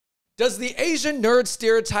Does the Asian nerd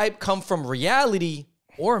stereotype come from reality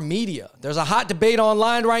or media? There's a hot debate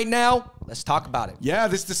online right now. Let's talk about it. Yeah,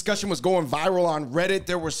 this discussion was going viral on Reddit.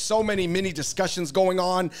 There were so many mini discussions going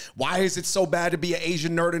on. Why is it so bad to be an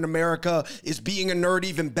Asian nerd in America? Is being a nerd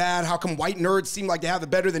even bad? How come white nerds seem like they have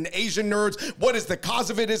it better than Asian nerds? What is the cause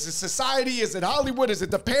of it? Is it society? Is it Hollywood? Is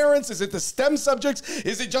it the parents? Is it the STEM subjects?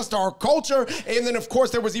 Is it just our culture? And then, of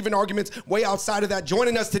course, there was even arguments way outside of that.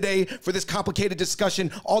 Joining us today for this complicated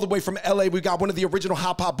discussion, all the way from LA, we got one of the original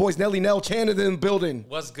Hop Hop boys, Nelly Nell Channon, in the building.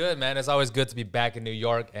 What's good, man? It's always good to be back in New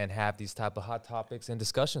York and have these type of hot topics and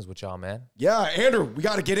discussions with y'all, man. Yeah, Andrew, we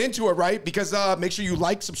got to get into it, right? Because make sure you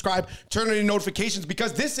like, subscribe, turn on your notifications,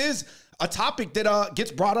 because this is a topic that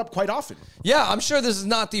gets brought up quite often. Yeah, I'm sure this is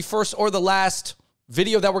not the first or the last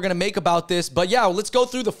video that we're going to make about this, but yeah, let's go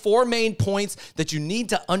through the 4 main points that you need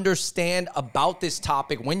to understand about this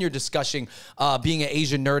topic when you're discussing being an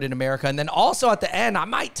Asian nerd in America. And then also at the end, I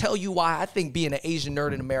might tell you why I think being an Asian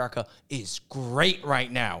nerd in America is great right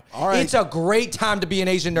now. All right. It's a great time to be an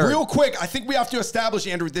Asian nerd. Real quick, I think we have to establish,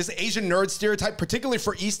 Andrew, this Asian nerd stereotype, particularly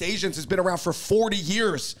for East Asians, has been around for 40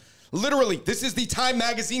 years. Literally, this is the Time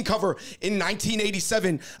magazine cover in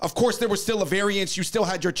 1987. Of course, there was still a variance. You still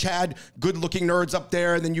had your Chad good-looking nerds up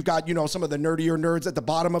there, and then you got, you know, some of the nerdier nerds at the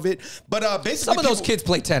bottom of it. But basically, some of those kids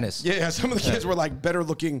play tennis. Yeah, some of the kids were like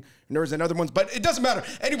better-looking nerds than other ones, but it doesn't matter.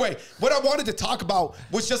 Anyway, what I wanted to talk about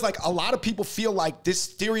was just like a lot of people feel like this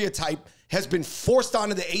stereotype has been forced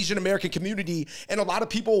onto the Asian American community, and a lot of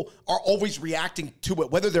people are always reacting to it,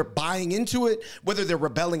 whether they're buying into it, whether they're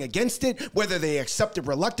rebelling against it, whether they accept it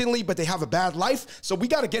reluctantly, but they have a bad life. So we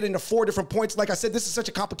got to get into 4 different points. Like I said, this is such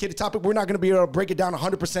a complicated topic. We're not going to be able to break it down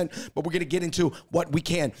 100%, but we're going to get into what we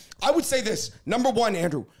can. I would say this. Number 1,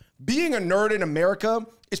 Andrew, being a nerd in America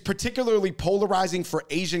is particularly polarizing for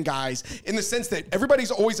Asian guys in the sense that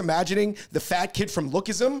everybody's always imagining the fat kid from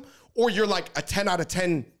Lookism, or you're like a 10 out of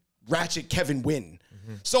 10 ratchet Kevin Wynn.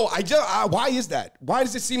 So why is that? Why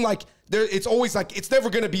does it seem like it's always like it's never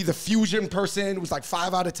going to be the fusion person who's like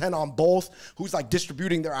 5 out of 10 on both, who's like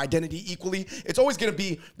distributing their identity equally? It's always going to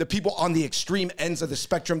be the people on the extreme ends of the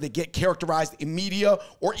spectrum that get characterized in media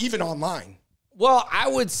or even online. Well, I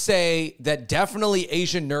would say that definitely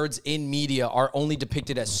Asian nerds in media are only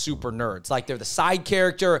depicted as super nerds. Like they're the side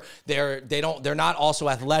character. They're not also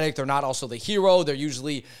athletic. They're not also the hero. They're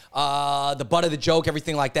usually the butt of the joke,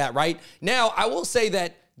 everything like that, right? Now, I will say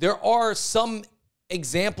that there are some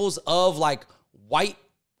examples of like white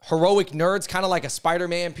heroic nerds, kind of like a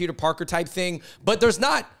Spider-Man, Peter Parker type thing, but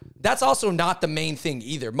that's also not the main thing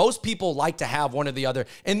either. Most people like to have one or the other,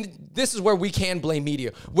 and this is where we can blame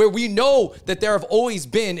media, where we know that there have always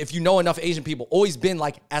been, if you know enough Asian people, always been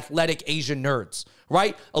like athletic Asian nerds,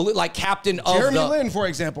 right? Like Captain of Jeremy Lin, for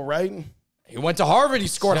example, right? He went to Harvard. He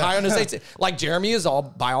scored high on his ACT. Like Jeremy is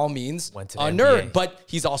by all means a nerd, but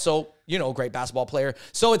he's also, you know, a great basketball player.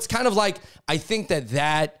 So it's kind of like, I think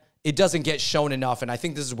that it doesn't get shown enough, and I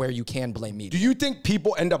think this is where you can blame media. Do you think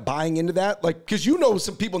people end up buying into that? Like, because you know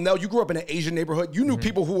some people, Nell, you grew up in an Asian neighborhood. You knew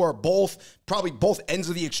people who are probably both ends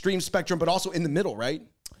of the extreme spectrum, but also in the middle, right?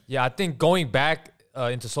 Yeah, I think going back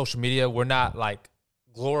into social media, we're not like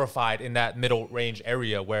glorified in that middle range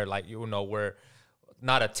area where like, you know, we're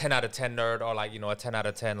not a 10 out of 10 nerd or like, you know, a 10 out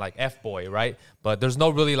of 10 like F-boy, right? But there's no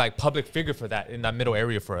really like public figure for that in that middle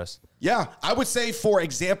area for us. Yeah, I would say, for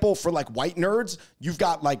example, for like white nerds, you've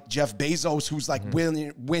got like Jeff Bezos, who's like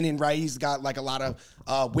winning, right? He's got like a lot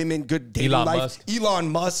of women, good dating life.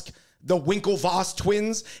 Elon Musk. The Winklevoss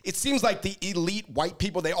twins. It seems like the elite white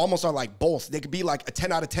people, they almost are like both. They could be like a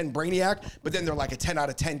 10 out of 10 Brainiac, but then they're like a 10 out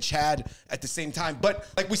of 10 Chad at the same time.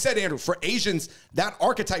 But like we said, Andrew, for Asians, that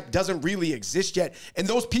archetype doesn't really exist yet. And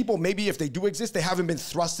those people, maybe if they do exist, they haven't been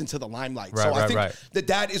thrust into the limelight. So I think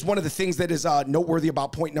that is one of the things that is noteworthy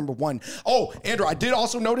about point number 1. Oh, Andrew, I did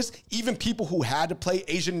also notice even people who had to play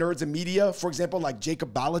Asian nerds in media, for example, like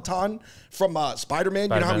Jacob Balaton from Spider-Man.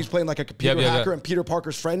 You know how he's playing like a computer hacker and Peter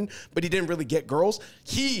Parker's friend, but he didn't really get girls.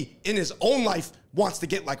 He, in his own life, wants to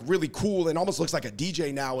get like really cool and almost looks like a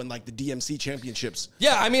DJ now in like the DMC championships.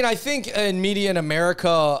 Yeah, I mean, I think in media in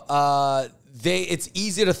America, it's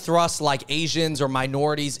easy to thrust like Asians or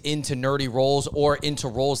minorities into nerdy roles or into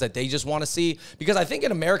roles that they just want to see. Because I think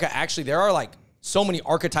in America, actually, there are like so many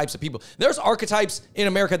archetypes of people. There's archetypes in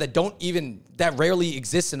America that rarely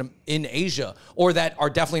exist in Asia, or that are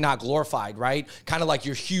definitely not glorified, right? Kind of like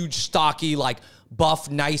your huge, stocky, like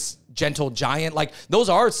buff, nice, gentle giant. Like those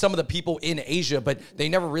are some of the people in Asia, but they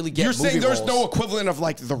never really get movie roles. You're saying there's no equivalent of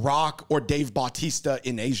like The Rock or Dave Bautista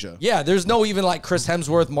in Asia? Yeah, there's no even like Chris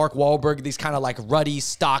Hemsworth, Mark Wahlberg, these kind of like ruddy,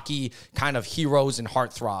 stocky kind of heroes and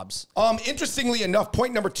heartthrobs. Interestingly enough,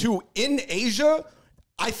 point number 2, in Asia,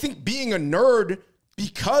 I think being a nerd,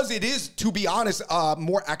 because it is, to be honest,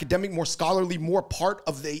 more academic, more scholarly, more part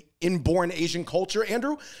of the inborn Asian culture,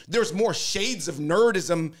 Andrew, there's more shades of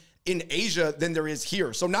nerdism in Asia than there is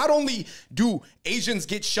here. So not only do Asians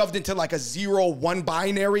get shoved into like a 0-1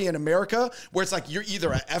 binary in America, where it's like you're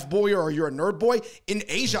either a F-boy or you're a nerd boy, in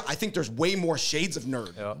Asia, I think there's way more shades of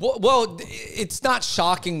nerd. Yeah. Well, it's not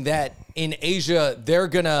shocking that in Asia, they're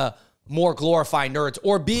gonna more glorify nerds,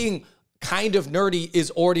 or being kind of nerdy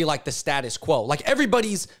is already like the status quo. Like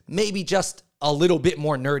everybody's maybe just a little bit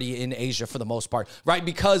more nerdy in Asia for the most part, right?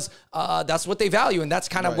 Because that's what they value, and that's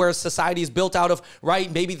kind of where society is built out of,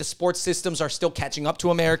 right? Maybe the sports systems are still catching up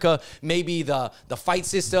to America. Maybe the fight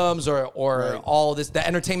systems or all this, the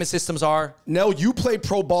entertainment systems are. Nell, you play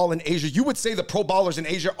pro ball in Asia. You would say the pro ballers in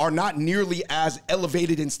Asia are not nearly as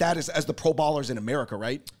elevated in status as the pro ballers in America,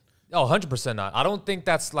 right? Oh, 100% not. I don't think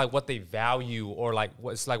that's like what they value, or like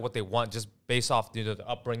what's like what they want, just based off the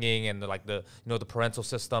upbringing and the parental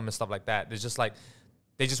system and stuff like that. It's just like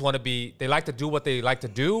they just want to be. They like to do what they like to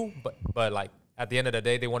do, but like at the end of the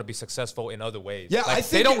day, they want to be successful in other ways. Yeah, like, I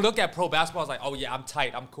think they don't look at pro basketball as like, oh yeah, I'm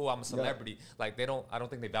tight, I'm cool, I'm a celebrity. Yeah. Like they don't. I don't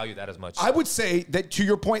think they value that as much. I would say that, to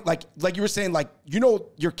your point, like you were saying, like, you know,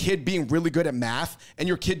 your kid being really good at math and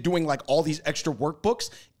your kid doing like all these extra workbooks.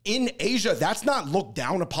 In Asia, that's not looked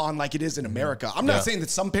down upon like it is in America. I'm not saying that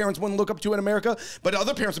some parents wouldn't look up to in America, but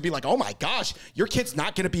other parents would be like, oh my gosh, your kid's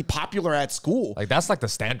not going to be popular at school. Like that's like the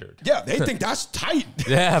standard. Yeah, they think that's tight.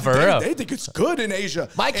 Yeah, for real. They think it's good in Asia.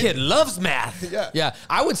 My kid loves math. Yeah.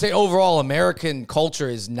 I would say overall American culture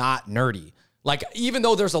is not nerdy. Like, even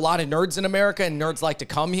though there's a lot of nerds in America and nerds like to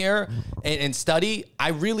come here and study, I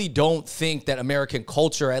really don't think that American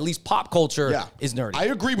culture, at least pop culture, is nerdy. I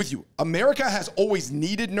agree with you. America has always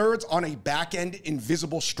needed nerds on a back-end,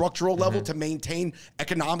 invisible, structural level to maintain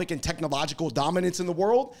economic and technological dominance in the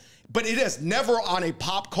world. But it has never on a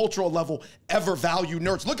pop cultural level ever valued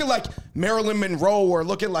nerds. Look at like Marilyn Monroe, or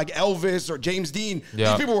look at like Elvis or James Dean.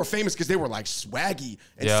 These people were famous because they were like swaggy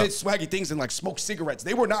and said swaggy things and like smoked cigarettes.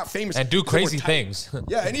 They were not famous. And do crazy things.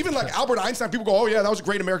 Yeah, and even like Albert Einstein, people go, oh yeah, that was a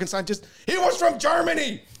great American scientist. He was from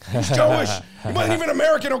Germany. He's Jewish. He wasn't even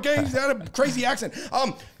American, okay? He had a crazy accent.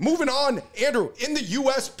 Moving on, Andrew, in the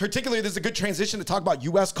U.S. particularly, there's a good transition to talk about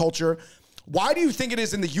U.S. culture. Why do you think it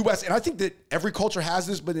is in the U.S., and I think that every culture has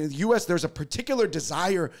this, but in the U.S., there's a particular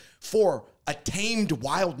desire for a tamed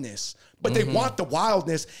wildness, but they want the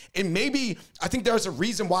wildness. And maybe I think there's a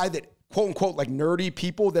reason why that, quote unquote, like nerdy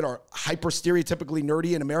people that are hyper stereotypically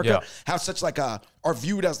nerdy in America have such like are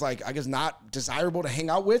viewed as like, I guess, not desirable to hang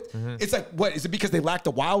out with. It's like, what is it, because they lack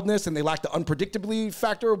the wildness and they lack the unpredictability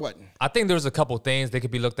factor, or what? I think there's a couple things. They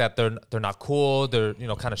could be looked at. They're not cool. They're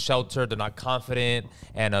kind of sheltered. They're not confident,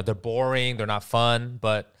 and they're boring. They're not fun.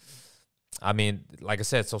 But I mean, like I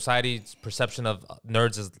said, society's perception of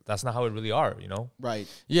nerds is that's not how it really are, Right.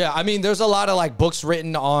 Yeah, I mean, there's a lot of like books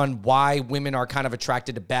written on why women are kind of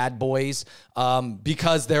attracted to bad boys,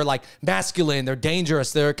 because they're like masculine, they're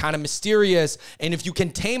dangerous, they're kind of mysterious. And if you can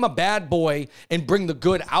tame a bad boy and bring the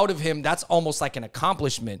good out of him, that's almost like an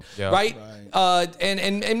accomplishment, right?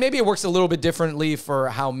 And maybe it works a little bit differently for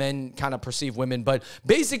how men kind of perceive women. But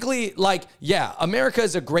basically, like, yeah, America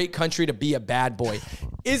is a great country to be a bad boy.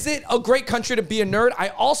 Is it a great country to be a nerd? I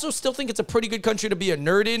also still think it's a pretty good country to be a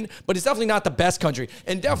nerd in, but it's definitely not the best country.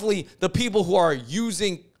 And definitely the people who are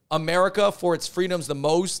using America for its freedoms the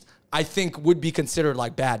most, I think, would be considered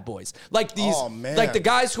like bad boys. Like these, like the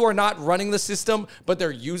guys who are not running the system, but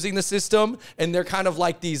they're using the system, and they're kind of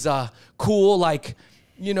like these cool, like,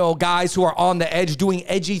 guys who are on the edge doing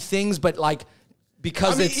edgy things, but like,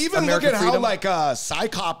 because it's even American look at freedom. how like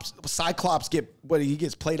Cyclops he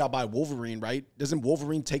gets played out by Wolverine, right? Doesn't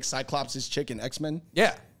Wolverine take Cyclops' chick in X-Men?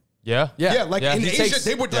 Yeah. Like in Asia,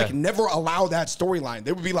 they would like never allow that storyline.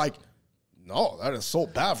 They would be like, no, that is so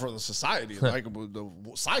bad for the society. Like the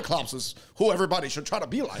Cyclops is who everybody should try to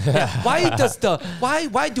be like.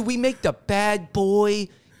 Why do we make the bad boy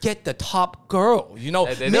get the top girl?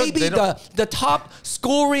 Maybe the top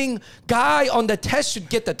scoring guy on the test should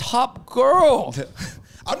get the top girl.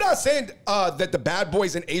 I'm not saying that the bad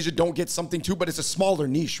boys in Asia don't get something too, but it's a smaller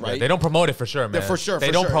niche, right? Yeah, they don't promote it for sure, man. For sure.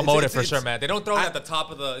 They don't promote it for sure, man. They don't throw it at the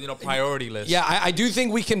top of the priority list. Yeah, I do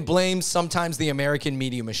think we can blame sometimes the American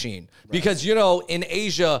media machine because in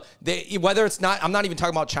Asia, whether it's not, I'm not even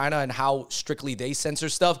talking about China and how strictly they censor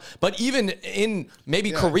stuff, but even in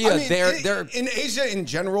maybe Korea, they're in Asia in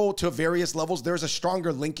general to various levels. There's a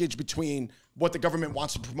stronger linkage between what the government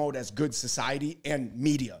wants to promote as good society and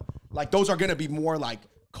media. Like those are going to be more like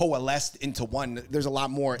coalesced into one. There's a lot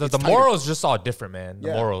more. The tighter. morals just all different, man.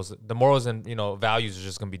 Yeah. The morals and, you know, values are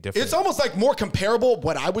just going to be different. It's almost like more comparable,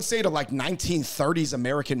 what I would say, to like 1930s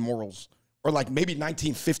American morals, or like maybe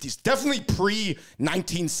 1950s, definitely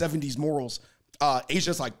pre-1970s morals.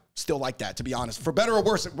 Asia's like still like that, to be honest, for better or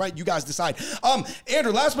worse, right? You guys decide.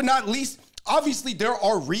 Andrew, last but not least, obviously there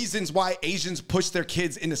are reasons why Asians push their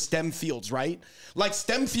kids into STEM fields, right? Like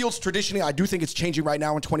STEM fields traditionally, I do think it's changing right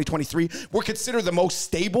now in 2023, were considered the most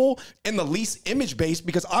stable and the least image-based,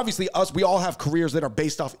 because obviously we all have careers that are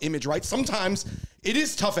based off image, right? Sometimes it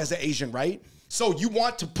is tough as an Asian, right? So you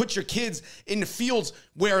want to put your kids into fields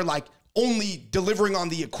where like only delivering on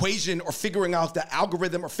the equation or figuring out the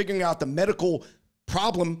algorithm or figuring out the medical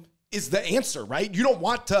problem is the answer, right? You don't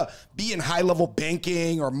want to be in high-level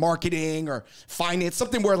banking or marketing or finance,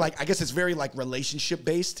 something where like, I guess it's very like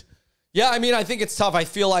relationship-based. Yeah, I mean, I think it's tough. I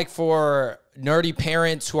feel like for nerdy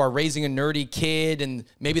parents who are raising a nerdy kid and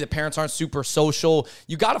maybe the parents aren't super social,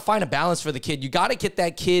 you got to find a balance for the kid. You got to get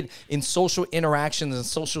that kid in social interactions and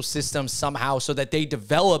social systems somehow so that they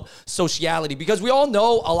develop sociality. Because we all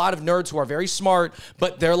know a lot of nerds who are very smart,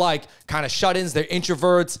 but they're like kind of shut-ins, they're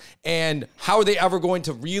introverts, and how are they ever going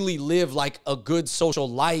to really live like a good social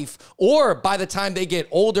life? Or by the time they get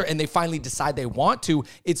older and they finally decide they want to,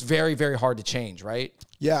 it's very, very hard to change, right?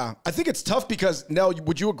 Yeah, I think it's tough because, Nell,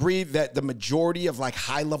 would you agree that the majority of like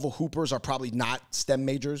high-level hoopers are probably not STEM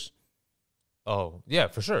majors? Oh, yeah,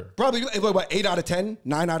 for sure. Probably, what, 8 out of 10,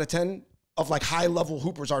 9 out of 10 of like high-level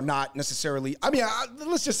hoopers are not necessarily, I mean,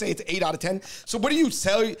 let's just say it's 8 out of 10. So what do you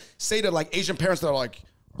say to like Asian parents that are like,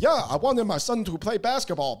 yeah, I wanted my son to play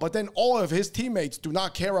basketball, but then all of his teammates do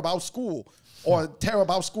not care about school or care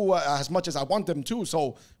about school as much as I want them to.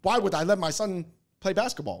 So why would I let my son play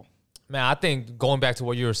basketball? Man, I think going back to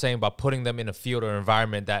what you were saying about putting them in a field or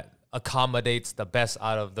environment that accommodates the best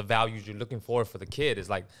out of the values you're looking for the kid is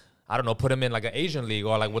like, I don't know, put them in like an Asian league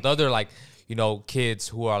or like with other like, you know, kids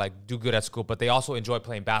who are like do good at school, but they also enjoy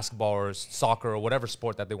playing basketball or soccer or whatever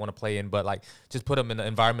sport that they want to play in. But like just put them in an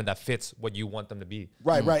environment that fits what you want them to be.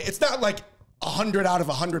 Right, right. It's not like 100 out of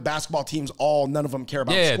 100 basketball teams, none of them care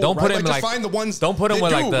about school. Don't put right? them like, just find the ones. Don't put them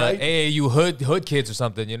with like the right? AAU hood kids or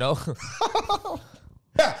something, you know?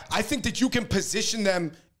 Yeah, I think that you can position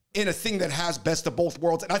them in a thing that has best of both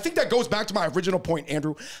worlds. And I think that goes back to my original point,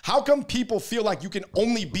 Andrew. How come people feel like you can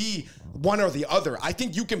only be one or the other? I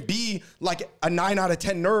think you can be like a 9 out of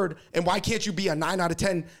 10 nerd, and why can't you be a 9 out of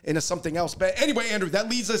 10 into something else? But anyway, Andrew, that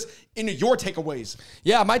leads us into your takeaways.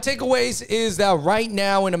 Yeah, my takeaways is that right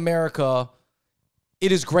now in America,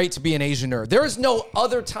 it is great to be an Asian nerd. There is no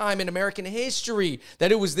other time in American history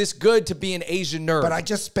that it was this good to be an Asian nerd. But I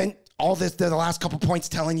just spent all the last couple points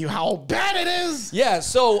telling you how bad it is. Yeah,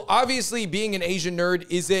 so obviously being an Asian nerd,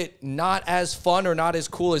 is it not as fun or not as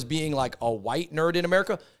cool as being like a white nerd in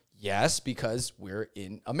America? Yes, because we're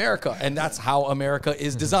in America, and that's how America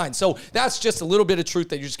is designed. So that's just a little bit of truth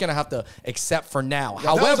that you're just going to have to accept for now. Yeah,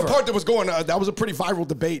 however, that was a part that was going that was a pretty viral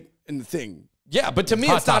debate in the thing. Yeah, but to me,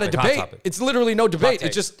 it's not a debate. It's literally no debate.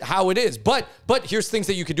 It's just how it is. But here's things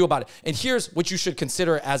that you could do about it. And here's what you should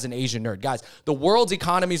consider as an Asian nerd. Guys, the world's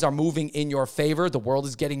economies are moving in your favor. The world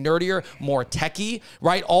is getting nerdier, more techie,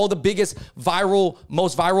 right? All the biggest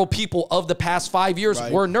most viral people of the past 5 years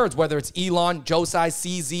were nerds, whether it's Elon, Josai,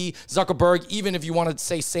 CZ, Zuckerberg, even if you want to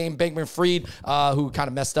say Sam Bankman-Fried, who kind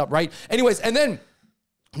of messed up, right? Anyways, and then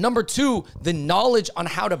number two, the knowledge on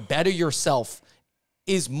how to better yourself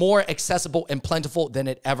is more accessible and plentiful than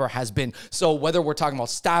it ever has been. So whether we're talking about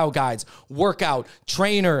style guides, workout,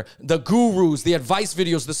 trainer, the gurus, the advice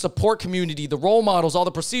videos, the support community, the role models, all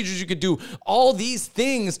the procedures you could do, all these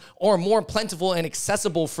things are more plentiful and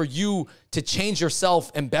accessible for you to change yourself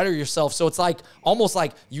and better yourself. So it's like almost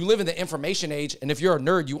like you live in the information age, and if you're a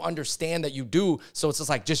nerd, you understand that you do. So it's just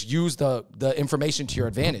like just use the information to your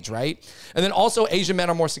advantage, right? And then also Asian men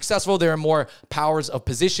are more successful. They're in more powers of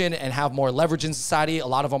position and have more leverage in society. A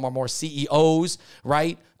lot of them are more CEOs,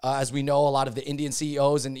 right? As we know, a lot of the Indian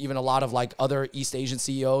CEOs and even a lot of like other East Asian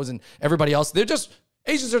CEOs and everybody else,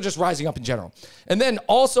 Asians are just rising up in general. And then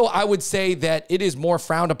also I would say that it is more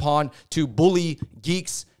frowned upon to bully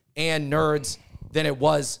geeks and nerds than it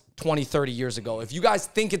was 20, 30 years ago. If you guys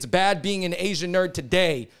think it's bad being an Asian nerd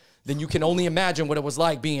today, then you can only imagine what it was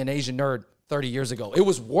like being an Asian nerd 30 years ago. It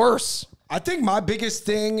was worse. I think my biggest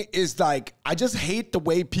thing is like, I just hate the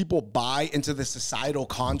way people buy into the societal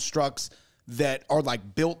constructs that are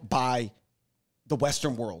like built by the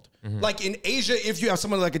Western world. Like in Asia, if you have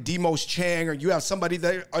someone like a Demos Chang, or you have somebody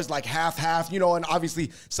that is like half, you know, and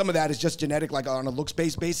obviously some of that is just genetic, like on a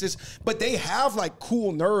looks-based basis, but they have like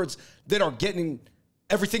cool nerds that are getting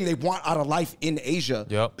everything they want out of life in Asia.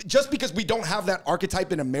 Yep. Just because we don't have that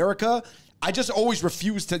archetype in America, I just always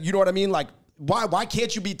refuse to, you know what I mean? Like, why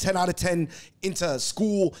can't you be 10 out of 10 into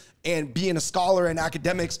school and being a scholar in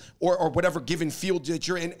academics or whatever given field that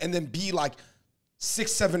you're in, and then be like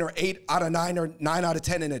 6, 7, or 8 out of 9 or 9 out of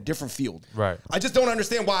 10 in a different field? Right. I just don't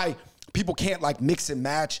understand why people can't like mix and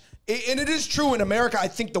match. And it is true in America. I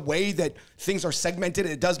think the way that things are segmented,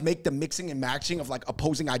 it does make the mixing and matching of like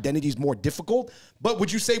opposing identities more difficult. But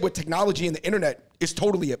would you say with technology and the internet, it's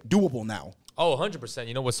totally doable now? Oh, 100%.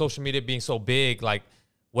 You know, with social media being so big, like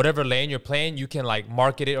whatever lane you're playing, you can like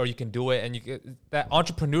market it or you can do it. And that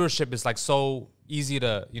entrepreneurship is like so easy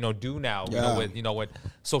to, do now, with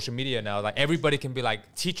social media now. Like everybody can be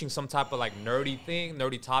like teaching some type of like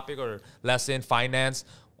nerdy topic or lesson, finance,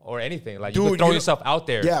 or anything. Like, you can throw yourself out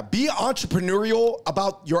there. Yeah, be entrepreneurial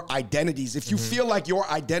about your identities. If you feel like your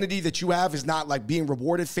identity that you have is not like being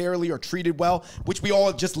rewarded fairly or treated well, which we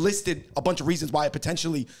all just listed a bunch of reasons why it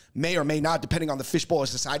potentially may or may not, depending on the fishbowl of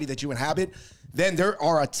society that you inhabit, then there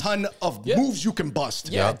are a ton of moves you can bust.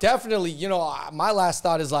 Yeah, definitely. My last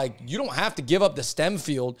thought is like, you don't have to give up the STEM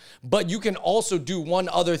field, but you can also do one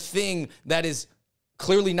other thing that is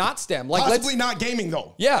clearly not STEM. Like, possibly not gaming,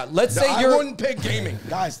 though. Yeah, let's say I wouldn't pick gaming.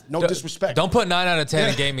 Guys, no disrespect. Don't put 9 out of 10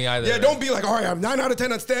 in gaming either. Yeah, don't be like, all right, I'm 9 out of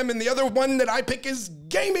 10 on STEM, and the other one that I pick is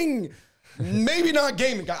gaming. Maybe not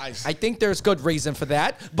gaming, guys. I think there's good reason for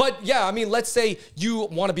that. But yeah, I mean, let's say you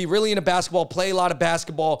want to be really into basketball, play a lot of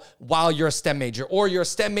basketball while you're a STEM major, or you're a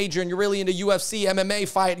STEM major and you're really into UFC, MMA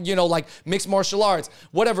fight, like mixed martial arts,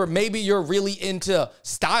 whatever. Maybe you're really into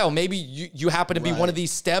style. Maybe you happen to be one of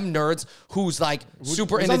these STEM nerds who's like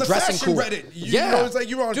super into dressing cool. Reddit. It's like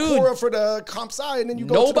you were on Quora for the comp sci, and then you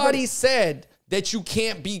go nobody said that you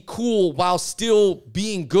can't be cool while still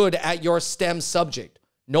being good at your STEM subject.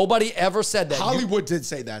 Nobody ever said that. Hollywood did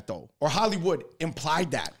say that, though. Or Hollywood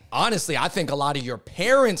implied that. Honestly, I think a lot of your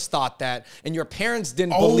parents thought that, and your parents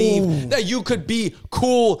didn't believe that you could be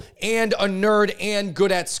cool and a nerd and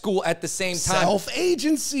good at school at the same time.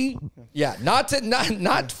 Self-agency. Yeah,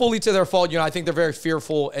 not fully to their fault. I think they're very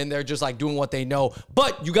fearful, and they're just like doing what they know.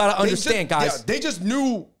 But you got to understand, guys. Yeah, they just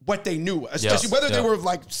knew what they knew, especially whether they were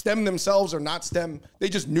like STEM themselves or not STEM. They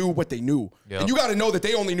just knew what they knew. And you got to know that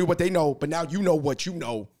they only knew what they know, but now you know what you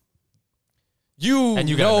know. You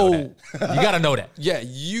gotta know that. You gotta know that. Yeah,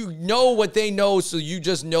 you know what they know, so you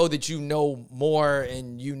just know that you know more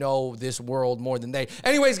and you know this world more than they.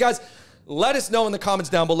 Anyways, guys, let us know in the comments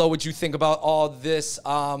down below what you think about all this.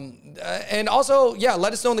 And also,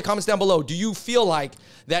 let us know in the comments down below. Do you feel like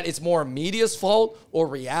that it's more media's fault or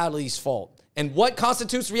reality's fault? And what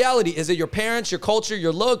constitutes reality? Is it your parents, your culture,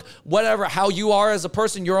 your look, whatever, how you are as a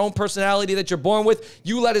person, your own personality that you're born with?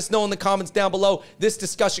 You let us know in the comments down below. This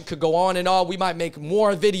discussion could go on and on. We might make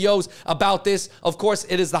more videos about this. Of course,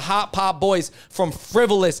 it is the Hot Pot Boys, from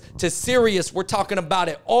frivolous to serious. We're talking about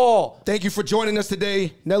it all. Thank you for joining us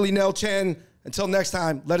today, Nelly Nell Chan. Until next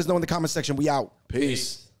time, let us know in the comment section. We out.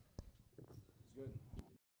 Peace.